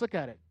Jesus. Let's look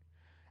at it.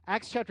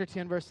 Acts chapter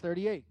 10, verse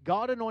 38.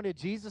 God anointed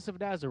Jesus of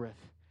Nazareth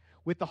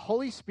with the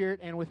Holy Spirit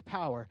and with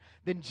power.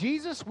 Then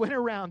Jesus went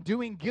around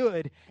doing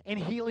good and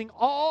healing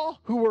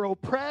all who were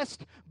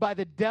oppressed by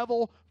the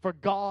devil, for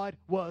God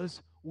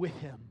was with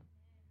him.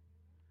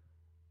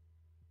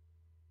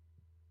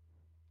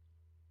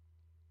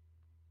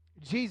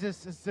 Jesus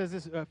says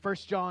this, 1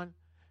 John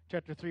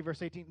chapter 3,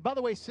 verse 18. By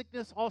the way,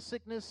 sickness, all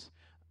sickness,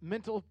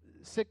 mental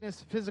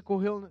sickness,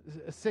 physical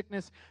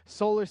sickness,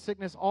 solar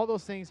sickness, all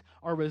those things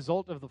are a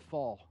result of the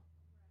fall.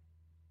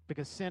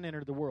 Because sin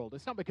entered the world.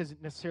 It's not because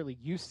necessarily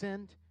you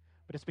sinned,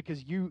 but it's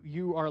because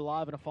you are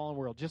alive in a fallen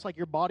world. Just like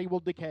your body will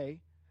decay,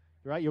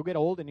 right? You'll get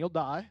old and you'll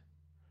die,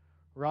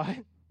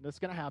 right? That's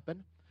going to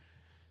happen.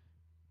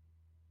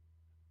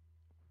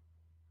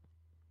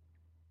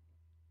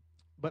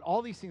 But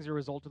all these things are a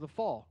result of the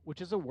fall, which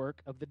is a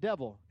work of the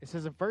devil. It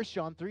says in 1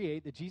 John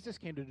 3:8 that Jesus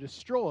came to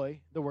destroy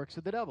the works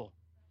of the devil.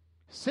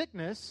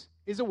 Sickness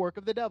is a work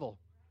of the devil.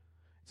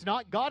 It's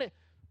not God.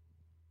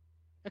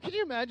 Now, can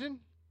you imagine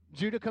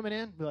Judah coming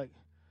in? Be like,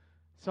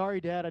 sorry,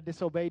 Dad, I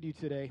disobeyed you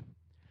today.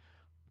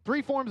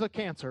 3 forms of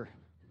cancer.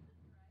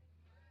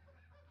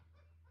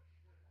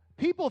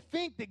 People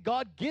think that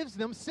God gives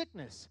them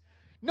sickness.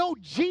 No,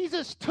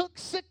 Jesus took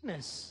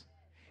sickness.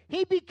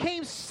 He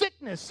became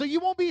sickness so you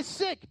won't be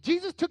sick.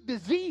 Jesus took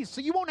disease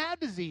so you won't have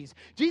disease.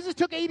 Jesus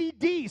took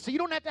ADD so you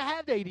don't have to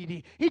have the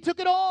ADD. He took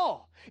it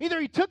all. Either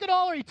he took it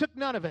all or he took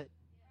none of it.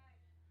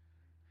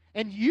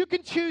 And you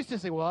can choose to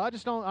say, well, I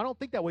don't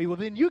think that way. Well,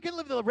 then you can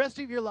live the rest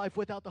of your life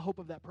without the hope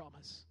of that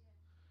promise.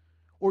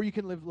 Or you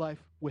can live life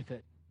with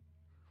it.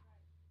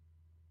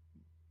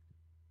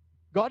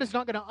 God is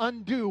not going to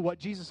undo what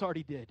Jesus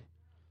already did.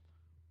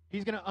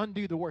 He's going to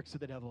undo the works of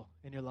the devil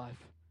in your life.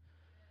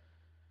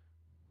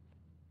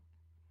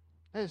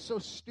 That is so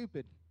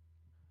stupid.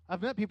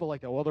 I've met people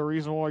like that. Well, the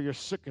reason why you're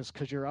sick is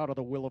because you're out of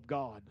the will of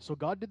God. So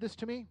God did this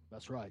to me?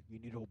 That's right. You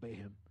need to obey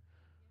him.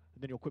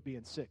 And then you'll quit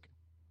being sick.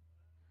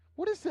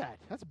 What is that?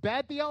 That's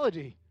bad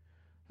theology.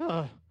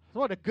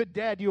 What a good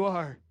dad you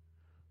are.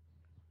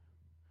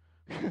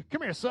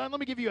 Come here, son. Let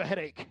me give you a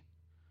headache.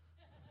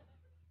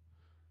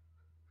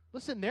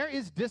 Listen, there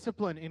is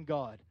discipline in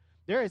God.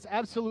 There is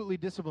absolutely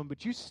discipline.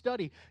 But you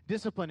study,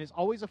 discipline is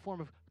always a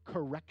form of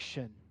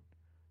correction,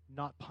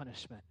 not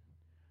punishment.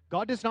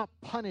 God does not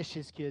punish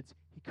his kids.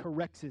 He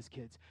corrects his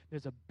kids.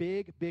 There's a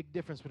big, big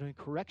difference between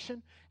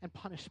correction and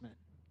punishment.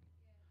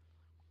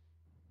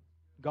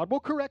 God will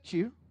correct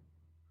you.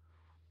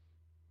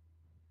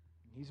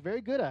 He's very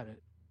good at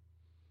it.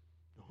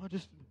 Oh, I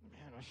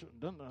shouldn't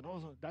have done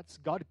that. That's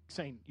God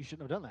saying you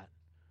shouldn't have done that.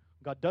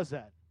 God does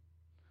that.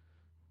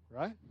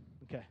 Right?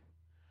 Okay.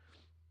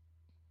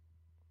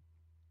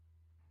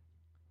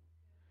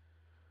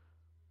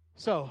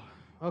 So,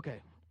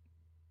 okay.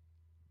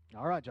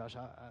 All right, Josh,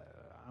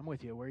 I'm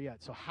with you. Where are you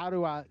at? So how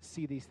do I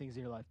see these things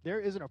in your life? There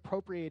is an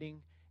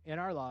appropriating in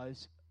our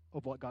lives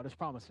of what God has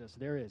promised us.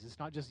 There is. It's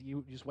not just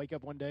you just wake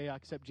up one day, I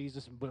accept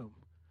Jesus, and boom.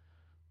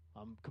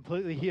 I'm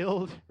completely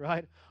healed,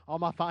 right? All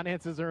my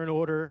finances are in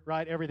order,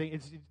 right? Everything.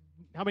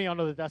 How many of y'all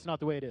know that that's not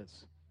the way it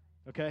is?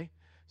 Okay?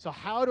 So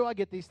how do I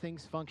get these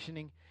things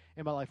functioning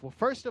in my life? Well,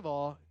 first of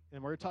all,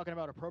 and we're talking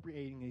about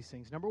appropriating these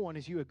things, number one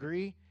is you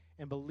agree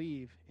and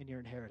believe in your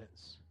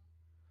inheritance.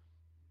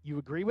 You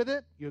agree with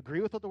it, you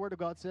agree with what the Word of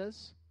God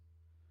says,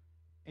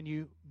 and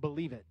you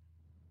believe it.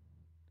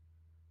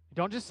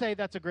 Don't just say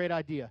that's a great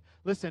idea.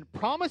 Listen,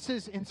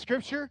 promises in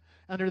Scripture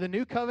under the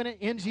new covenant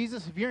in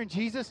Jesus, if you're in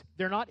Jesus,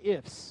 they're not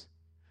ifs.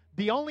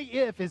 The only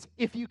if is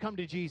if you come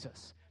to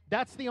Jesus.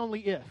 That's the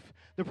only if.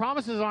 The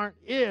promises aren't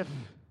if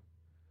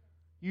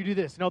you do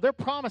this. No, they're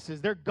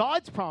promises. They're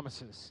God's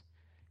promises.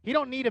 He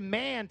don't need a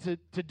man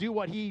to do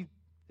what he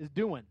is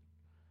doing.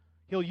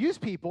 He'll use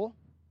people,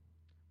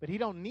 but he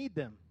don't need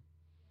them.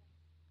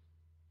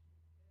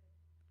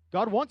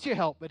 God wants your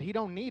help, but he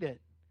don't need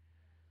it.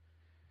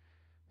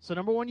 So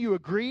number one, you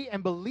agree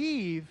and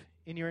believe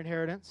in your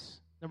inheritance.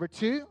 Number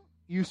two,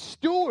 you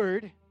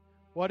steward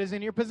what is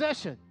in your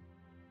possession.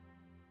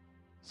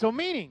 So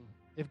meaning,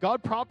 if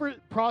God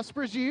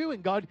prospers you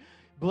and God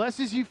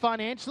blesses you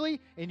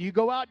financially and you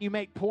go out and you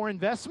make poor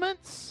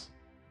investments,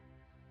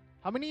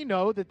 how many of you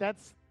know that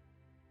that's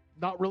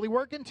not really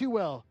working too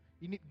well?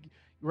 You need,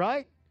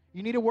 right?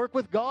 You need to work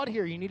with God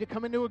here. You need to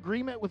come into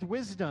agreement with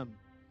wisdom.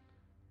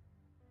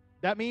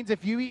 That means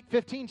if you eat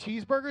 15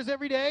 cheeseburgers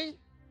every day,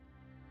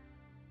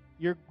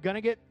 you're going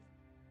to get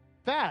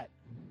fat.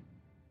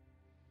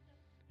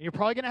 And you're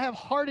probably going to have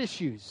heart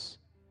issues.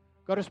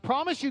 God has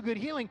promised you good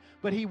healing,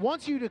 but he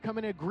wants you to come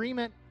in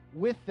agreement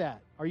with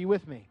that. Are you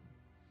with me?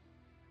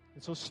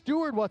 And so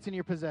steward what's in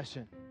your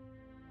possession.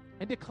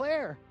 And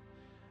declare.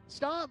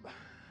 Stop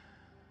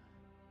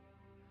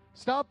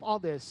all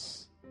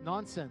this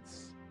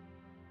nonsense.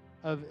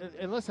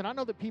 And listen, I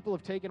know that people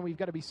have taken, we've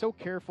got to be so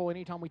careful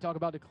anytime we talk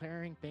about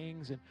declaring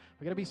things, and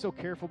we've got to be so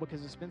careful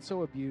because it's been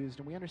so abused,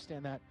 and we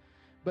understand that.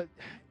 But,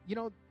 you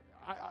know,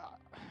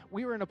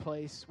 we were in a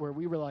place where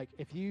we were like,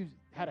 if you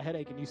had a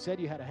headache and you said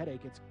you had a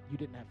headache, you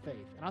didn't have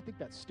faith. And I think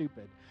that's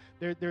stupid.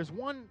 There's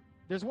one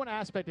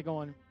aspect of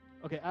going,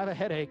 okay, I have a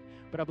headache,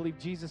 but I believe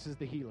Jesus is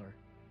the healer.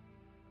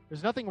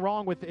 There's nothing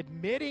wrong with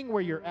admitting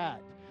where you're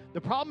at.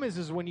 The problem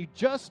is when you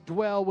just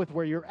dwell with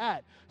where you're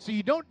at. So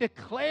you don't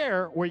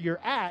declare where you're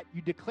at,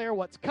 you declare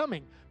what's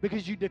coming,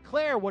 because you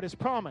declare what is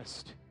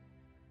promised.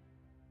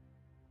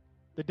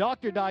 The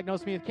doctor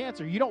diagnosed me with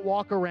cancer. You don't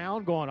walk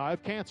around going, I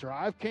have cancer,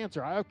 I have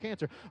cancer, I have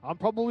cancer. I'm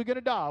probably going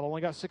to die. I've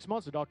only got 6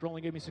 months. The doctor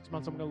only gave me 6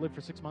 months. I'm going to live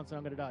for 6 months and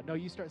I'm going to die. No,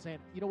 you start saying,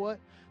 you know what?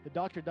 The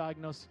doctor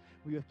diagnosed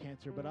me with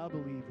cancer, but I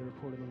believe the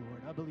report of the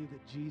Lord. I believe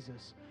that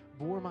Jesus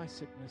bore my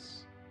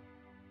sickness.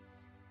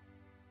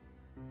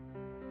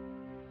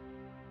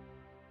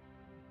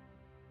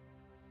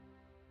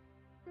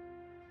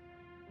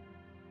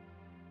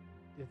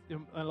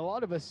 And a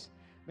lot of us,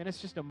 man, it's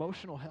just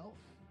emotional health.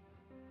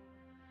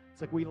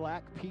 It's like we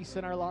lack peace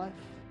in our life.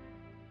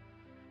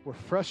 We're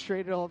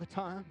frustrated all the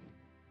time,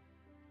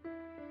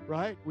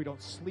 right? We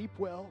don't sleep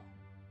well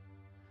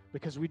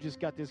because we just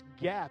got this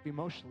gap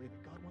emotionally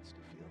that God wants to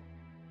fill.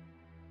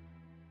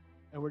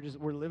 And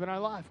we're living our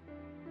life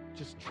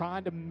just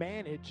trying to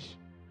manage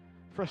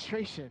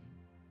frustration.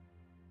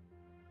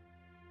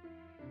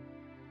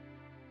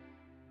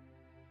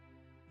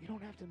 You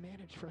don't have to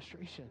manage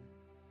frustration.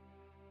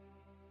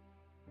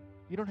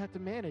 You don't have to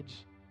manage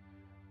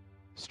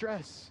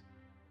stress.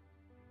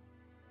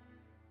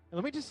 And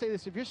let me just say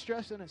this. If you're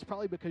stressing, it's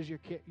probably because you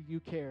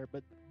care.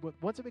 But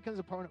once it becomes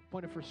a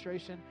point of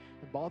frustration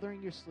and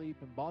bothering your sleep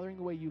and bothering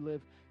the way you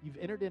live, you've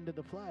entered into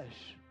the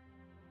flesh.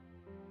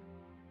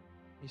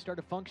 You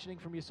started functioning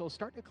from your soul.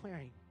 Start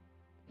declaring,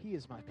 He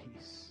is my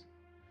peace.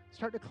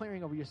 Start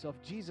declaring over yourself,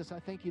 Jesus, I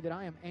thank you that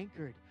I am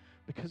anchored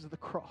because of the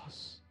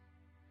cross.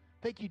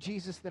 Thank you,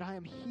 Jesus, that I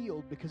am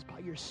healed because by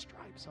your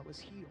stripes I was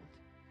healed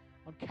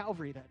on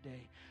Calvary that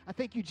day. I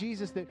thank you,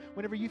 Jesus, that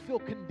whenever you feel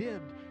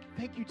condemned,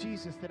 thank you,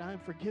 Jesus, that I am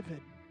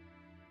forgiven.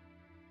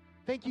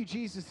 Thank you,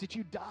 Jesus, that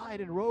you died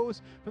and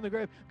rose from the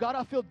grave. God,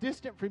 I feel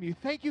distant from you.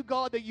 Thank you,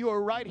 God, that you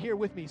are right here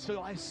with me.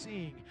 So I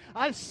sing.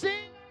 I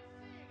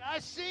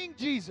sing,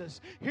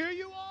 Jesus. Here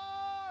you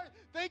are.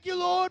 Thank you,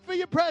 Lord, for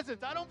your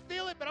presence. I don't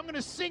feel it, but I'm going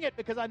to sing it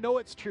because I know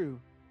it's true.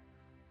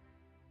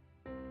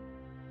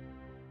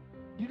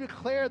 You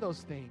declare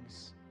those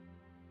things.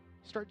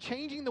 Start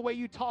changing the way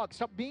you talk.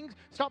 Stop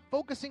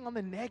focusing on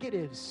the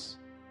negatives.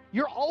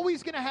 You're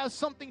always going to have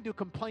something to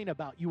complain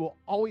about. You will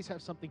always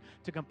have something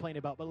to complain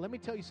about. But let me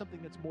tell you something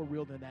that's more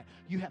real than that.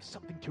 You have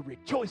something to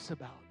rejoice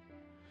about.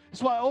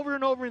 That's why over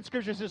and over in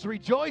Scripture it says,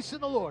 rejoice in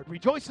the Lord.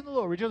 Rejoice in the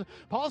Lord. Rejoice.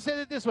 Paul said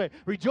it this way,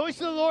 rejoice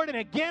in the Lord, and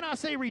again I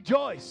say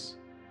rejoice.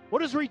 What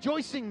does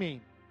rejoicing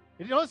mean?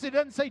 Notice it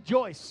doesn't say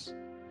joyce.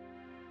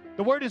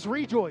 The word is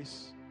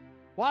rejoice.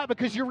 Why?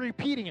 Because you're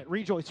repeating it.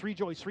 Rejoice,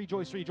 rejoice,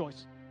 rejoice,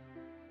 rejoice.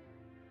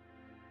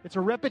 It's a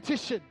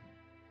repetition.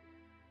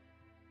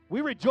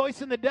 We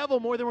rejoice in the devil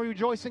more than we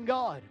rejoice in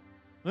God.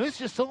 Well, it's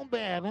just so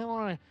bad. I don't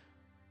want to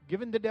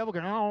giving the devil,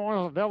 I don't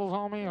want the devil's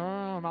on me.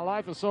 My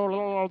life is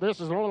so, this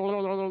is.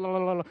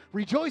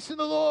 Rejoice in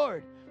the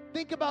Lord.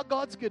 Think about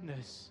God's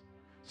goodness.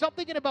 Stop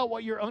thinking about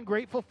what you're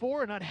ungrateful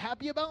for and not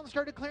happy about, and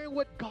start declaring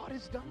what God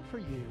has done for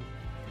you.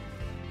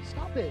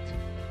 Stop it.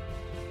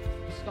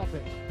 Stop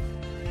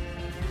it.